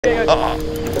Oh,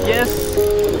 yes,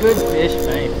 good fish,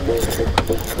 mate.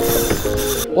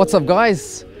 What's up,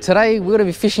 guys? Today we're gonna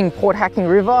be fishing Port Hacking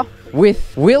River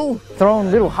with Will,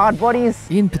 throwing little hard bodies.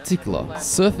 In particular,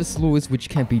 surface lures which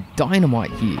can be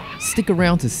dynamite here. Stick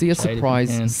around to see a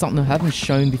surprise, something I haven't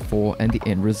shown before, and the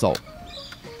end result.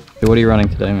 What are you running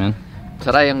today, man?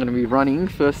 Today I'm gonna be running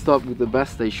first up with the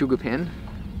Bassday Sugapen.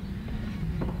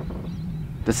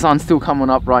 The sun's still coming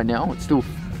up right now. It's still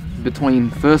between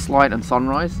first light and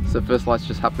sunrise. So first light's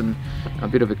just happened, a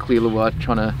bit of a clear lure,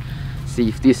 trying to see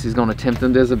if this is gonna tempt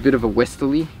them. There's a bit of a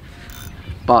westerly,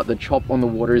 but the chop on the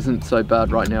water isn't so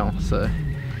bad right now. So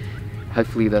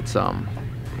hopefully that's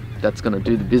gonna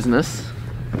do the business.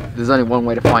 There's only one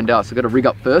way to find out. So gotta rig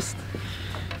up first,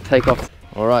 take off.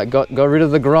 All right, got rid of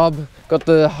the grub, got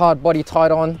the hard body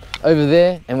tied on over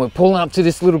there, and we're pulling up to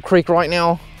this little creek right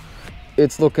now.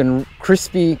 It's looking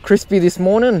crispy this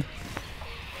morning.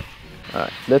 All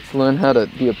right, let's learn how to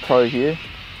be a pro here.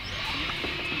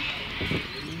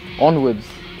 Onwards.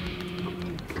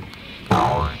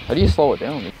 How do you slow it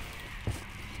down?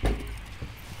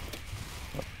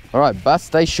 All right,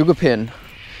 Bassday Sugapen.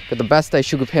 Got the Bassday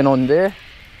Sugapen on there.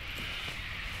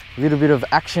 A little bit of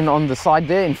action on the side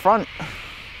there in front.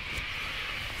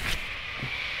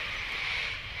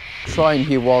 Try in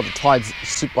here while the tide's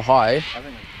super high.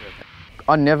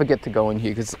 I never get to go in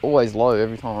here because it's always low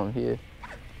every time I'm here.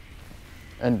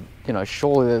 And you know,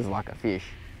 surely there's like a fish,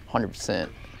 100%.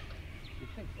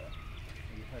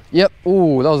 Yep,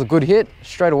 ooh, that was a good hit,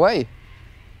 straight away.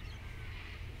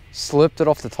 Slipped it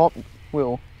off the top,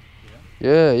 Will.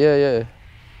 Yeah.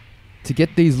 To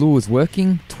get these lures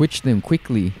working, twitch them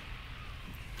quickly.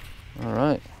 All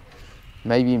right,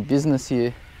 maybe in business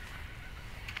here.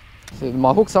 So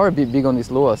my hooks are a bit big on this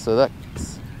lure, so that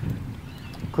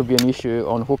could be an issue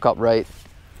on hookup rate.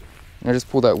 I just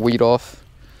pull that weed off.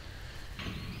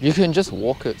 You can just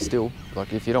walk it still,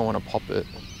 like if you don't want to pop it.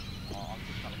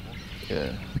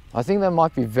 Yeah. I think that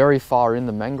might be very far in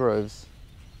the mangroves.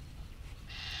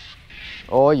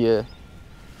 Oh yeah.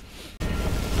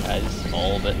 Just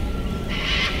small bit.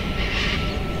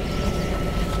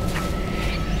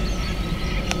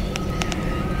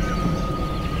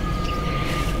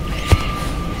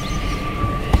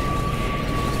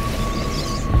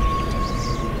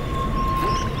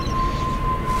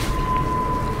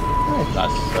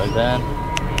 That's so bad.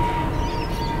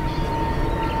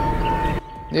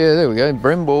 Yeah, there we go,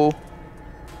 brimble.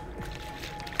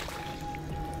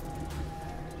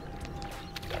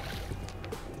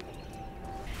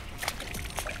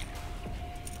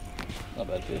 Not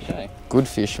bad fish, eh? Good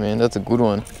fish, man, that's a good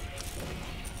one.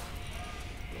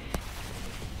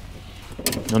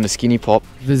 On the skinny pop.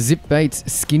 The Zip Baits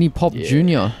Skinny Pop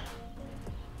Junior.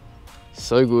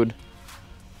 So good.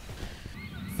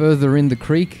 Further in the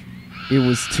creek, it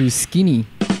was too skinny,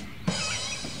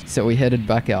 so we headed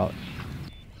back out.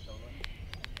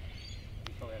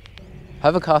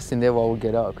 Have a cast in there while we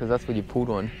get out, because that's what you pulled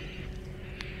on.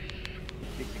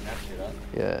 Fixing that shit up.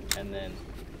 Yeah. And then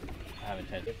I haven't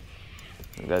changed it.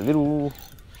 That little...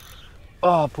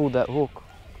 Oh, I pulled that hook.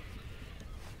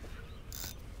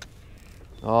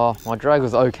 Oh, my drag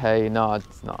was okay. No,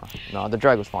 the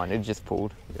drag was fine. It just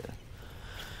pulled. Yeah.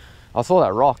 I saw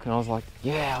that rock and I was like,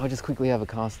 yeah, I'll just quickly have a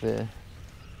cast there.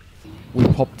 We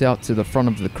popped out to the front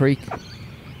of the creek.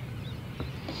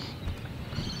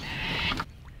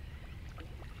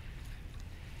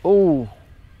 Oh,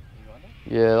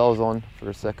 yeah, that was on for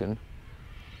a second.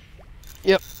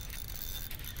 Yep.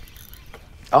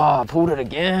 Oh, I pulled it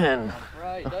again.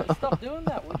 Right, don't stop doing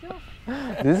that, would you?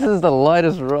 This is the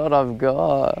lightest rod I've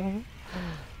got.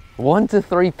 1 to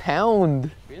 3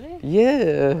 pound. Really?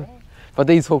 Yeah. Right. But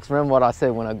these hooks, remember what I said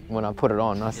when I put it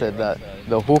on? I said that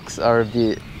the hooks are a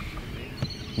bit,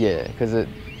 yeah, because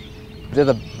they're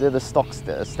the stock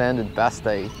standard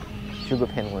Bassday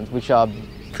Sugapen ones, which are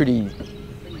pretty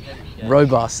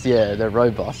robust. Yeah, they're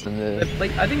robust and they're.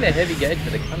 Like, I think they're heavy gauge,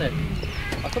 but they're kind of.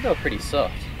 I thought they were pretty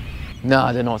soft.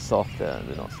 No, they're not soft. They're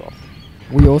not soft.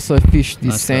 We also fished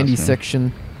this sandy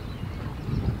section.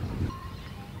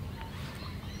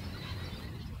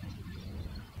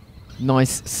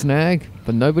 Nice snag,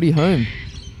 but nobody home.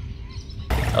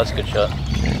 That's a good shot.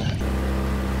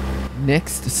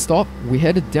 Next stop, we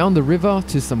headed down the river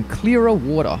to some clearer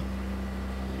water.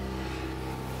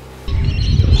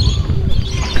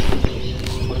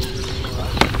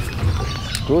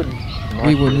 Good.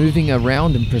 We were moving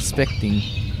around and prospecting.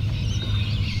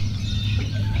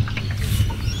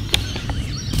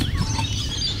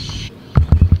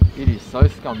 It is so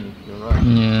scummy, you're right.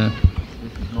 Yeah.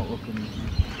 This is not looking...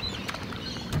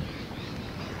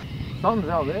 Something's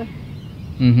out there.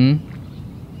 Mm-hmm.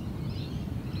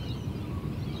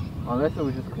 Unless it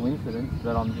was just coincidence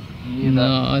that I'm just near No,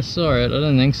 that. I saw it. I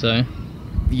don't think so.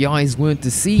 The eyes weren't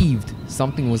deceived.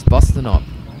 Something was busting up.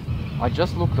 I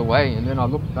just looked away and then I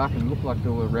looked back and it looked like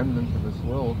there were remnants of a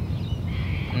swirl.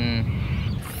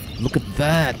 Look at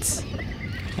that.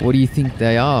 What do you think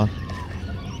they are?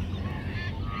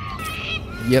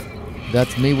 Yep,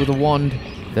 that's me with a wand.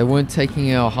 They weren't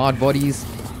taking our hard bodies,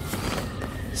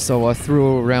 so I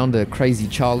threw around a crazy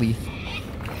Charlie.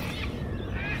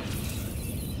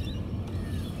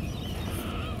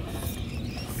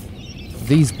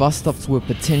 These bust-ups were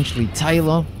potentially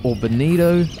Taylor or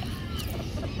Benito.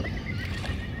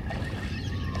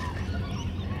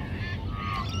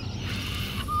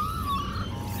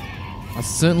 I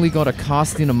certainly got a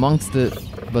cast in amongst it,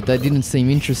 but they didn't seem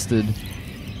interested.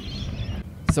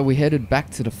 So we headed back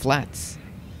to the flats.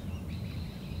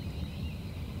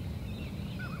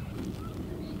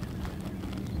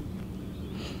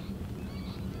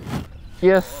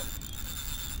 Yes,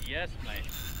 Yes, mate.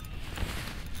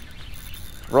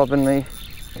 robbing me.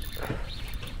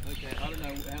 Okay, I don't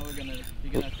know how we're gonna.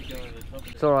 You're gonna have to go over the top of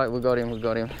it. It's alright, we got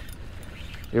him.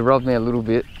 He robbed me a little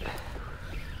bit.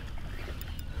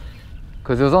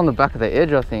 Because it was on the back of the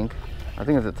edge, I think. I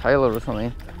think it's a Taylor or something.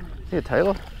 Is he a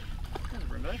Taylor?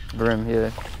 Brim,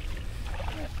 yeah.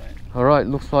 Alright,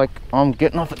 looks like I'm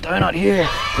getting off a donut here.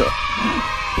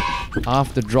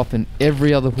 After dropping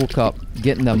every other hook up,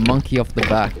 getting the monkey off the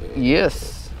back.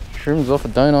 Yes, Shroom's off a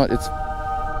donut. It's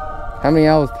how many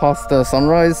hours past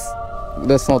sunrise?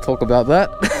 Let's not talk about that.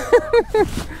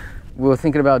 We were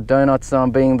thinking about donuts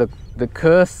being the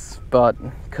curse, but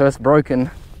curse broken,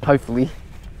 hopefully.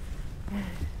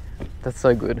 That's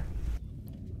so good.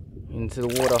 Into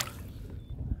the water.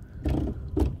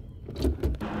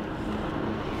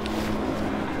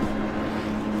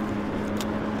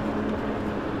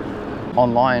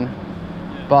 Online,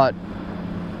 but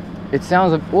it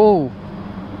sounds like, whoa,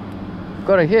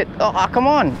 got a hit. Oh, come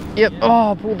on. Yep.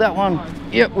 Oh, pulled that one.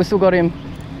 Yep, we still got him.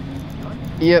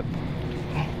 Yep.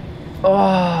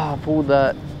 Oh, pulled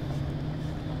that.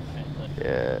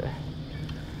 Yeah.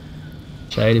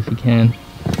 Shade if you can.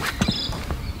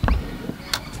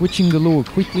 Twitching the lure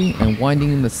quickly and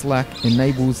winding in the slack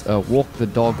enables a walk the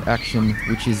dog action,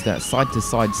 which is that side to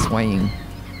side swaying.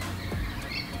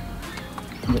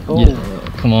 Oh, Yeah,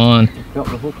 come on. got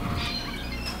the hook.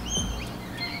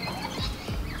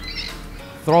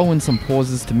 Throw in some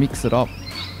pauses to mix it up.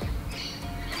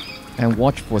 And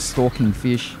watch for stalking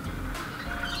fish.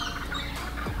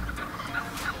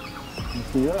 You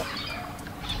see that?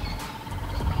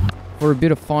 For a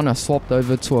bit of fun, I swapped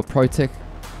over to a Protec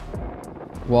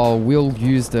while Will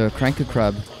used a cranker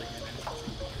crab.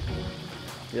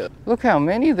 Yeah. Look how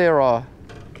many there are.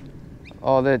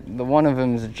 Oh, the one of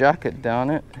them's a jacket down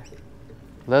it.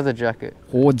 Leather jacket.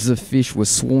 Hordes of fish were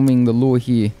swarming the lure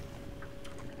here.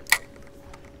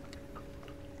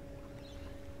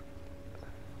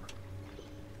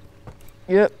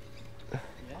 Yep.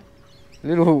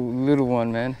 Little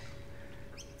one, man.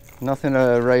 Nothing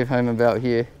to rave home about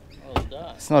here. Well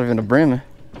done. It's not even a brim.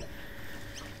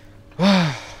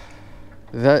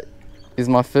 That is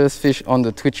my first fish on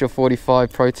the Twitcher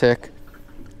 45 Protec.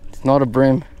 It's not a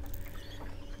brim.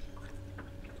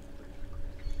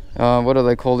 What do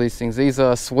they call these things? These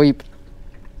are sweep.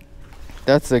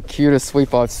 That's the cutest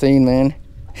sweep I've seen, man.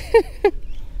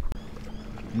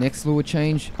 Next lure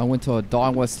change, I went to a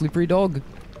Daiwa Slippery dog.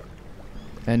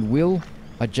 And Will,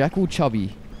 a jackal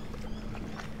chubby.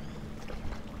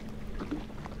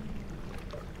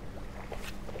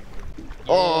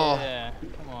 Oh. Yeah,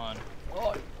 come on.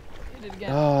 Oh, hit it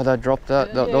again. Oh, that dropped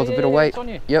that. That was a bit of Yeah, weight. it's on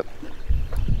you. Yep.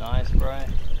 Nice, bro.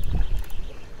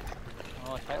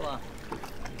 Oh, Taylor.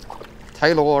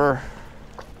 Taylor.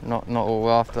 Not what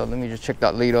we're after. Let me just check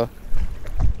that leader.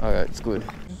 Okay, it's good.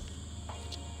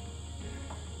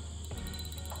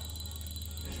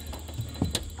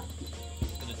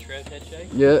 For the Trev head shake?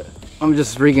 Yeah, I'm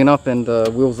just rigging up and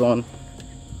wheels on.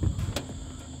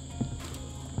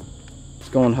 It's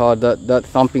going hard. That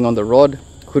thumping on the rod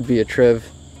could be a Trev.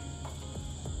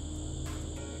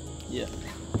 Yeah.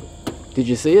 Did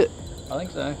you see it? I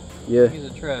think so. Yeah. He's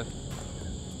a Trev.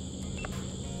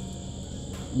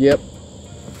 Yep.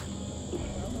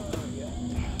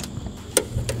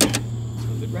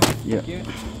 Good, bro. Yeah. Thank you.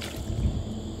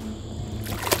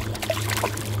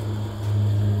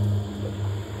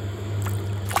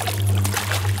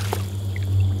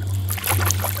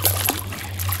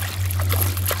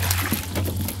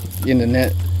 In the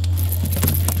net.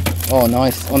 Oh,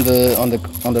 nice on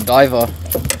the diver.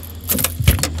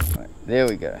 Right, there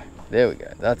we go. There we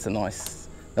go. That's a nice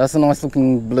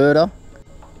looking blurter.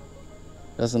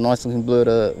 That's a nice looking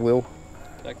blurter, Will.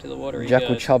 Back to the water he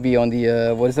Jackal goes. chubby on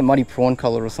the, what is it, muddy prawn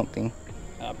color or something.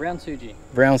 Brown suji.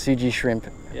 Brown suji shrimp.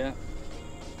 Yeah.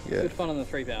 Yeah. Good fun on the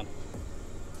 3 pound.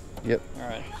 Yep.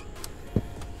 Alright. There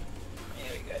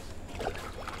we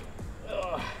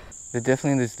go. They're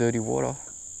definitely in this dirty water.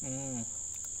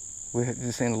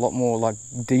 We've seen a lot more like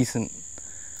decent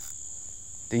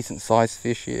sized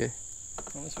fish here.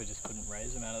 Unless we just couldn't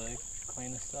raise them out of the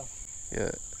cleaner stuff.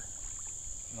 Yeah.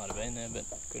 Might have been there, but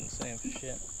couldn't see them for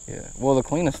shit. Yeah. Well, the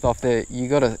cleaner stuff there, you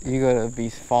gotta be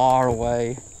far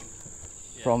away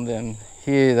from them.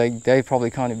 Here, they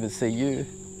probably can't even see you.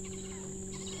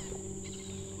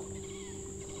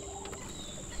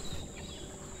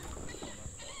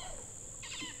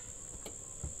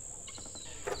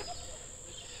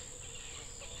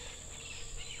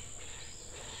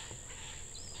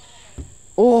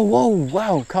 Oh, whoa,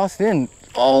 wow, cast in.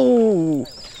 Oh!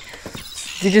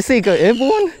 Did you see it go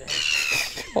airborne?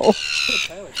 Oh.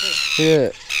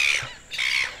 Yeah.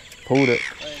 Pulled it.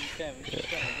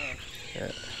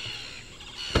 Yeah.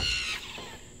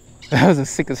 That was the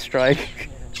sickest strike.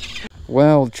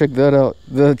 Wow, check that out.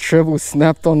 The treble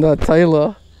snapped on that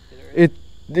tailor. It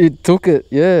took it,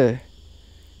 yeah.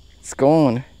 It's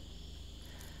gone.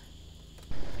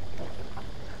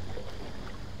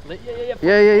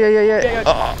 Yeah.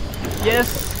 Oh. Yes!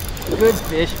 Good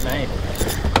fish, mate.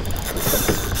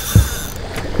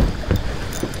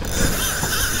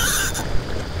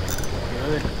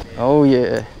 Good. Oh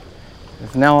yeah.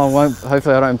 Now I won't,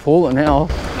 hopefully I don't pull it now.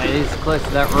 Mate, he's close to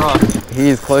that rock. He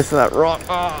is close to that rock.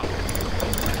 Oh.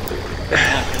 That's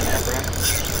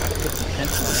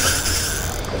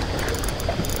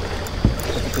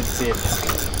a good fish.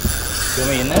 Do you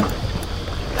want me in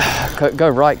there? Go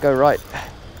right.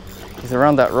 He's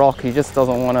around that rock. He just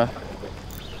doesn't want to.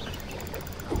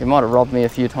 He might have robbed me a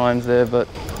few times there, but.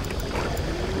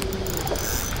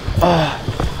 Oh.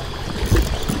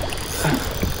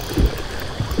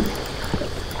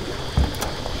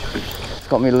 He's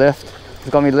got me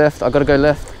left. I gotta go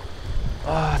left.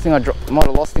 Oh, I think I might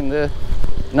have lost him there.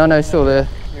 No, he's still there.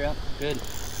 You're up. Good.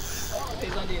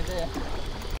 He's under you there.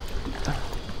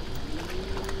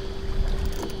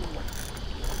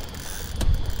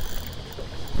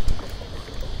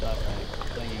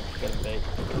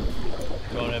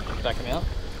 You want to back him out?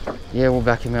 Yeah, we'll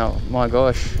back him out. My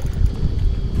gosh.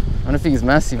 I don't think he's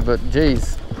massive, but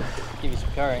geez. Give you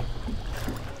some curry.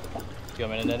 Do you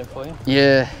want me to net it for you?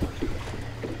 Yeah.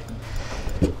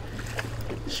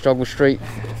 Struggle Street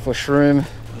for Shroom.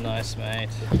 Nice, mate.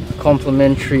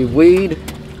 Complimentary weed.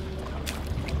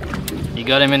 You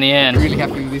got him in the end. Really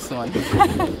happy with this one.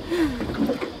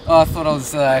 Oh, I thought I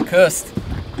was cursed.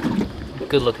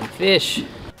 Good looking fish.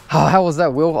 Oh, how was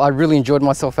that, Will? I really enjoyed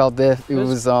myself out there. It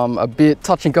was a bit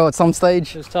touch and go at some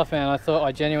stage. It was tough, man.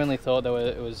 I genuinely thought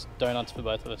it was donuts for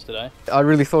both of us today. I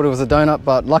really thought it was a donut,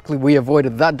 but luckily we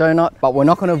avoided that donut. But we're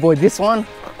not going to avoid this one.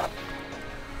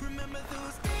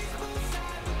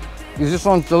 Is this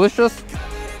one delicious?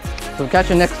 So we'll catch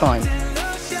you next time.